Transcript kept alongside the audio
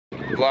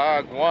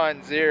Vlog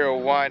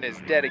 101 is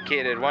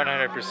dedicated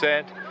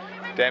 100%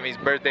 to Emmy's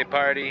birthday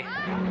party.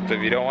 So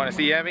if you don't want to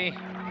see Emmy,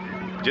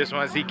 just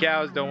want to see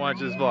cows, don't watch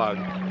this vlog.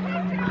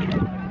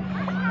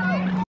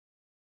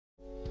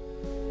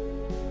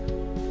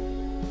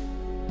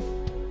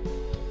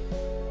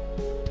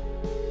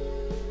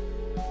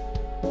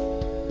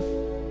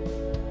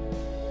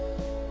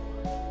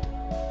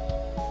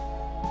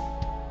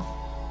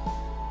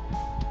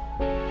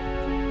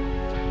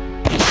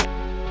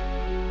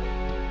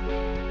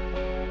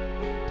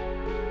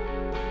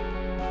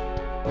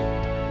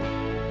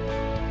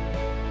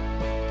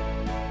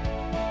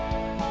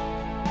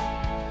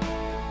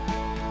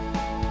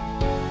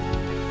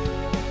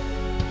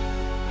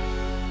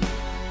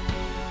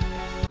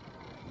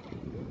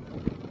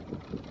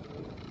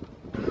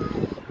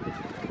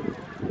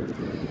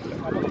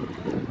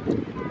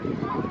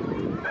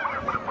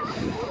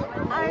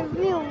 I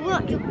really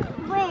want to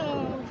play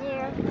in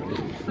there.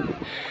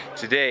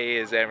 Today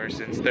is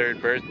Emerson's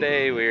 3rd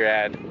birthday. We're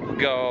at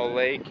Gull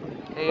Lake.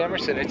 Hey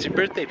Emerson, it's your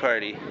birthday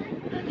party.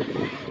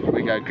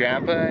 We got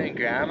grandpa and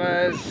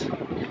grandmas,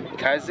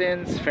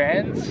 cousins,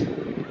 friends.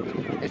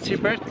 It's your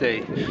birthday.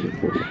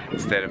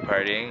 Instead of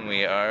partying,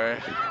 we are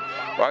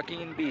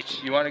walking in the beach.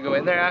 You want to go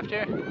in there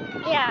after?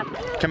 Yeah.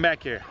 Come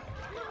back here.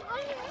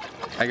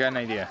 I got an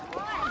idea.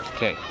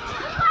 Okay.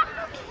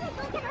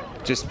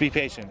 Just be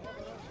patient.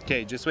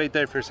 Okay, just wait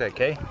there for a sec,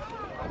 okay?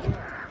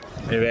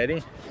 You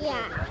ready?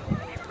 Yeah.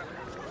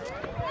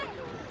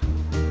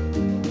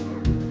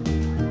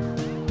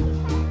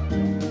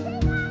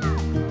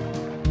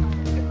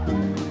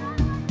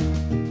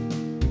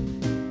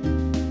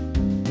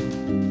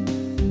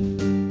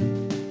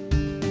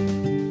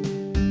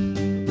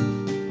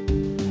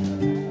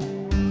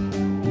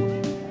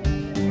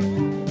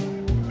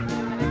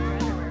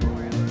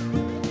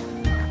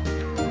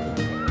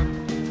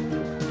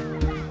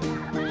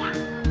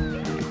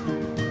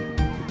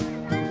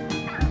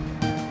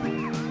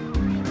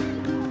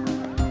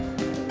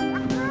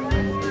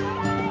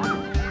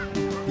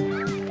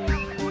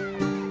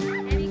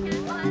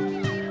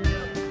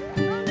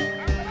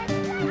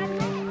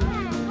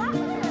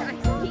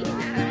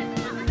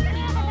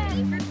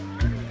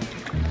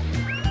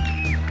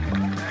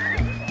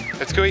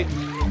 Let's go eat.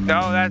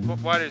 No, that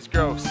water is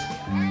gross.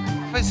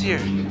 What's here?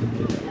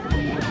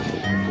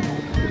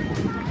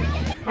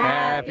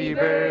 Happy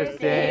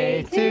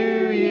birthday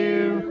to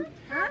you.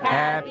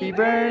 Happy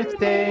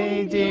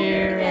birthday,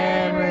 dear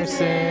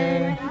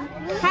Emerson.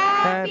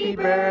 Happy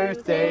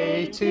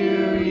birthday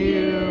to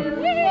you.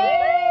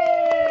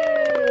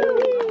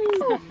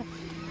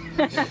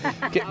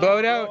 Blow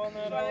it out.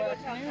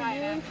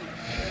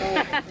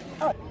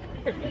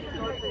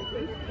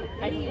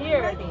 I see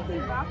her.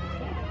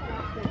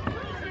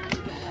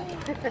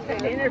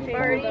 Dinner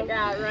party.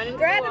 Yeah, running.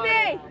 Greta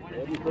May!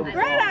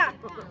 Greta!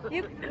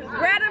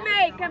 Greta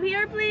May, come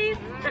here, please.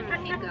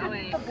 Keep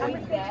going.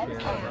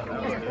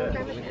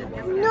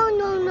 No.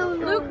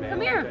 Luke,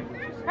 come here.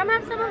 Come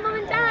have some of Mom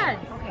and Dad's.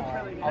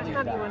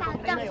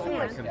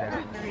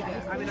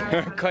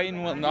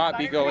 Clayton will not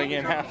be going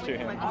in after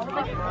him.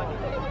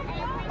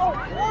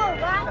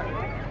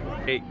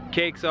 Hey,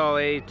 cake's all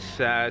ate,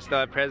 still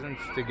have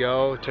presents to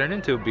go. Turned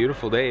into a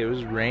beautiful day. It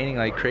was raining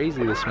like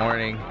crazy this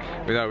morning.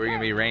 We thought we were gonna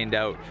be rained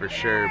out for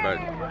sure, but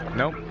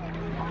nope.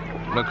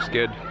 Looks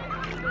good.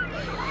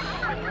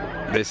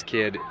 This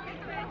kid,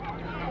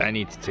 I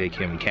need to take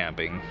him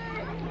camping.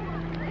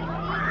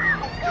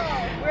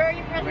 Where are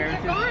your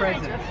presents? Where's his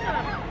presents?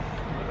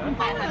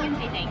 I can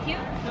say thank you.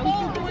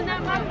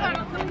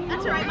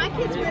 That's alright, my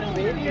kids were like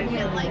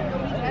I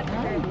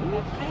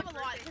have a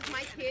lot because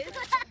my kids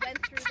went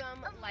through them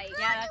like.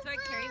 Yeah, that's what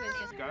Carrie was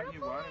just. Got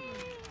you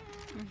watermelon.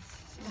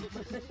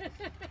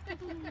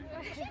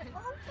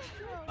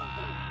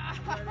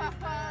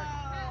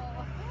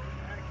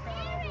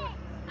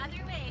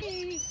 Other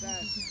way.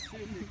 That's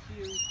super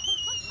cute.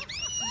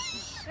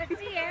 Let's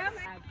see him.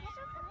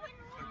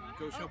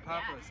 Go show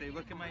Papa. Say,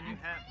 look at my new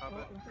hat,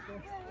 Papa.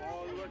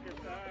 Oh, look at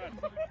that.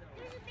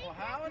 Well,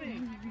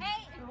 howdy.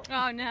 Hey.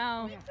 Oh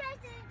no.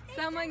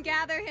 Someone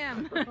gather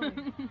him.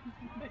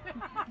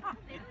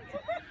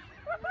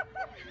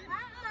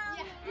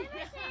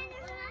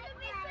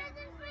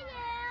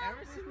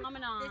 Mom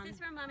and on. This is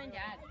from Mom and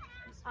Dad.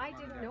 I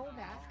didn't know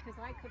that because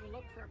I could have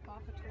looked for a Paw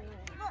Patrol.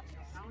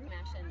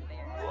 Mash and the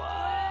bear.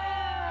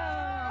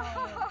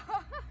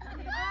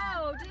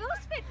 Oh, do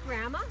those fit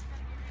Grandma? Are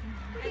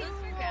those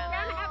for Grandma?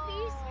 Grandma have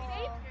these?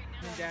 Safe?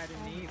 Dad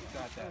and Eve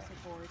got that. Those are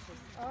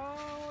gorgeous.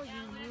 Oh,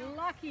 you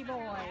lucky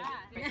boy.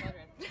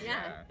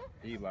 Yeah.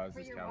 He loves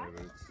his cowboy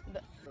boots.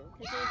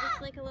 Because you're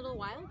just like a little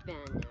wild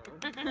man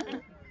now.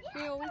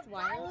 You're always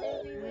wild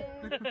everywhere.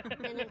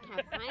 And then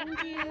can't find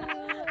you.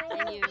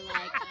 And you're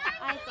like,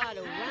 I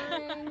gotta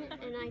run.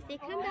 And I say,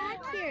 come back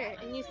here.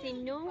 And you say,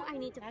 no, I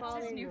need to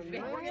follow in your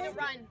mom. We're gonna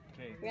run.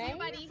 Okay. Right?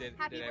 Buddy, Did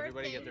happy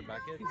everybody birthday. get their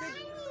buckets?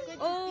 Good to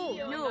Oh, see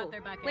you. no.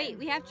 Wait,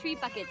 we have tree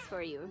buckets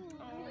for you.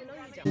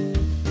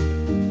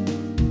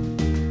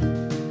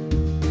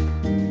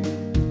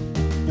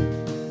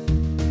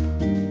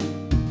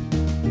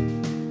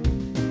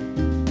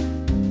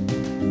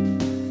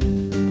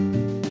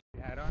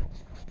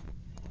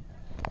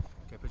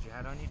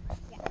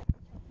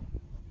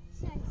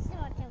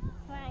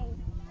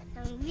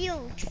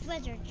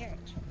 weather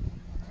church.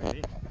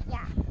 Ready?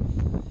 Yeah.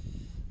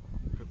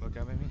 Look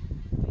up at me.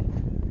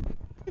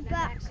 But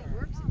actually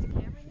works. It's a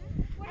camera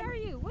now. What are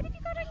you? What have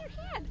you got on your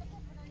head?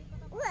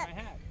 look, My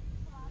hat.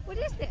 What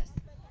is this?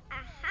 a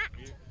hat.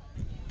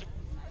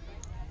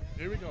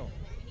 Here we go.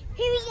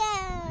 Here we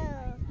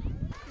go.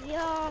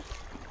 Yeah.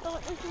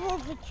 Don't just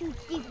walk it too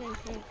deep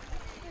into it.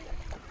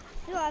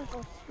 So I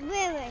go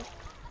swimming.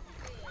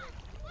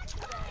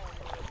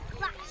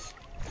 Splash.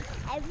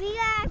 And we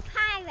are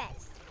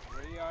pirates.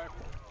 We are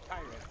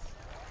pirates.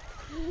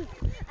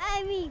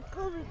 I mean,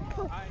 go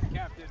poop. I'm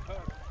Captain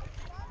Hook.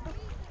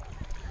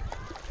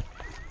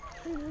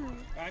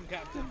 I'm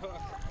Captain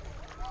Hook.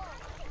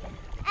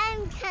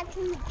 I'm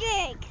Captain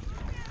Jake.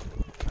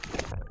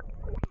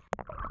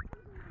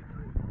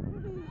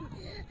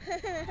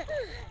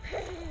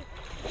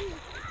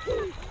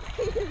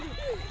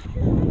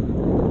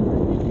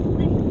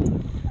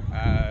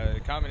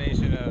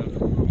 Combination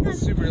of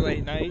super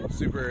late night,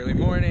 super early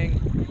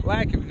morning,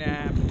 lack of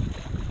nap,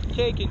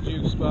 cake and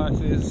juice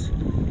boxes,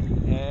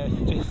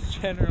 and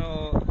just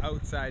general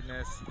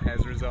outsideness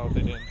has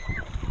resulted in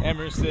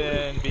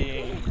Emerson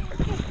being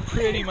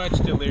pretty much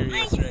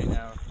delirious right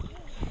now.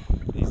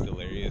 He's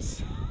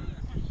delirious.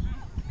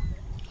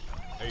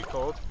 Are you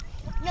cold?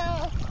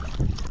 No.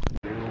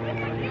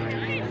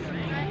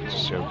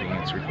 Just joking,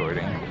 it's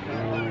recording.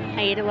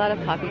 I ate a lot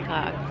of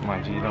poppycock.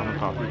 Why'd you eat on the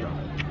coffee?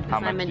 How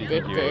much I'm do you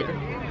think you addicted.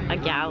 ate? A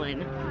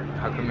gallon.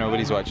 How come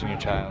nobody's watching your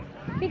child?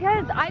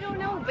 Because I don't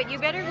know, but you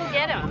better go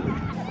get him.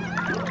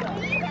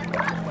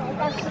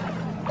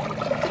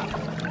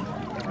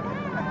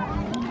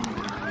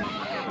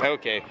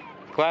 Okay,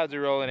 clouds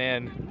are rolling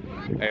in.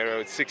 I got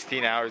about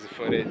 16 hours of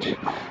footage.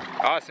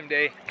 Awesome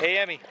day. Hey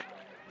Emmy, do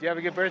you have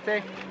a good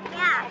birthday?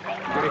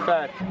 Yeah.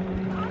 25.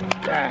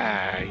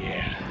 Ah,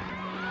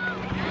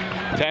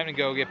 yeah. Time to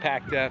go get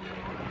packed up.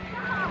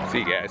 See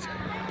you guys.